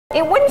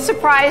It wouldn't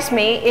surprise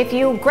me if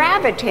you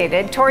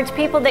gravitated towards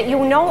people that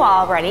you know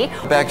already.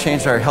 Back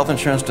changed our health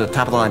insurance to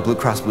top of the line Blue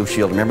Cross Blue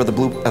Shield. Remember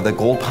the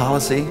gold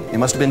policy? It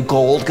must have been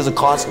gold because it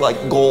cost like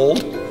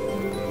gold.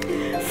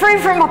 Free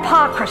from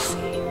hypocrisy.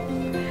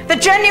 The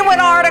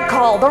genuine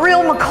article, the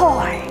real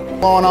McCoy.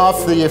 Blowing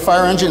off the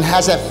fire engine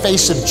has that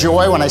face of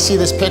joy. When I see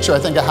this picture, I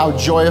think of how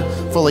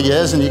joyful he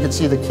is, and you can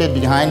see the kid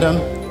behind him.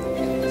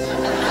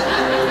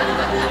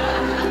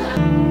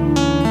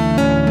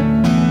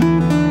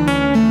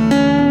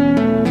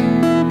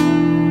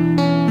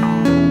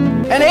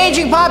 An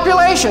aging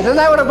population, isn't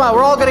that what it's about?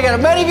 We're all gonna get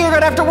it. Many of you are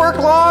gonna have to work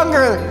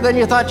longer than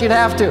you thought you'd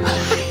have to.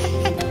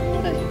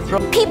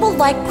 People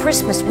like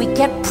Christmas. We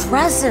get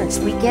presents,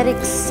 we get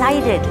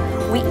excited,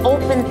 we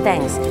open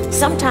things.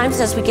 Sometimes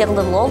as we get a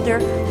little older,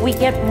 we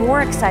get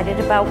more excited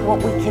about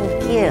what we can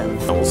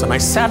give. And I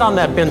sat on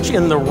that bench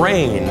in the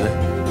rain,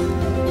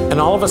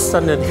 and all of a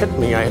sudden it hit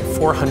me. I had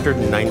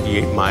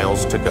 498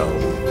 miles to go.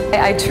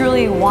 I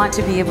truly want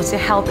to be able to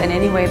help in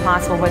any way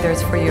possible, whether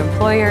it's for your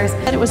employers.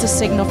 It was a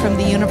signal from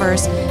the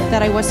universe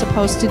that I was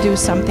supposed to do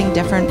something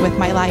different with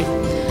my life.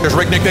 There's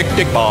Rick, Nick, Dick,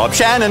 Dick, Bob,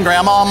 Shannon,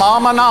 Grandma,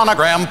 Mama, Nana,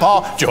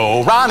 Grandpa,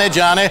 Joe, Ronnie,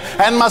 Johnny,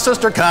 and my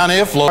sister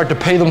Connie, Flo. To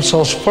pay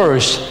themselves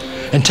first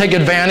and take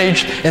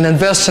advantage and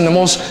invest in the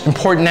most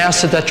important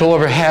asset that you'll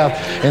ever have,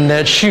 and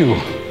that's you.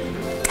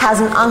 Has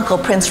an uncle,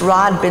 Prince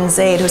Rod bin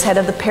Zayed, who's head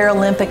of the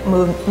Paralympic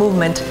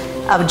movement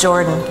of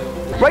Jordan.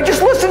 Right,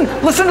 just listen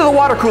to the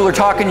water cooler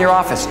talk in your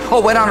office.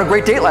 Oh, went on a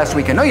great date last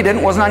weekend. No, you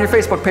didn't. Wasn't on your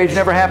Facebook page.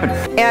 Never happened.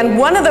 And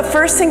one of the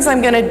first things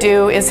I'm going to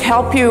do is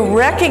help you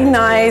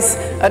recognize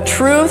a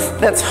truth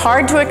that's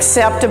hard to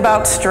accept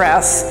about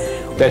stress.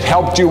 That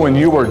helped you when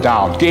you were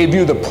down, gave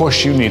you the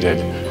push you needed.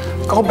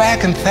 Go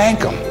back and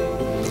thank them.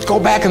 Go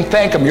back and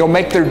thank them. You'll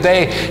make their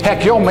day.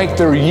 Heck, you'll make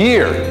their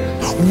year.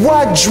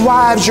 What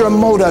drives your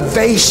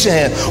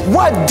motivation?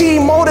 What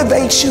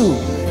demotivates you?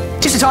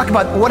 Just to talk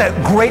about what a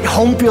great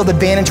home field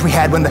advantage we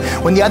had when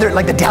the other,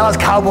 like the Dallas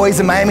Cowboys,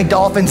 the Miami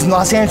Dolphins, and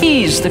Los Angeles.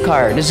 Tease the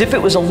card as if it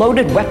was a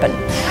loaded weapon.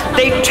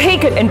 They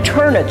take it and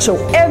turn it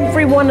so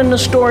everyone in the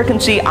store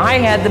can see I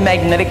had the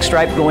magnetic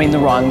stripe going the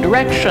wrong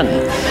direction.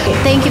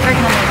 Thank you for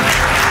coming.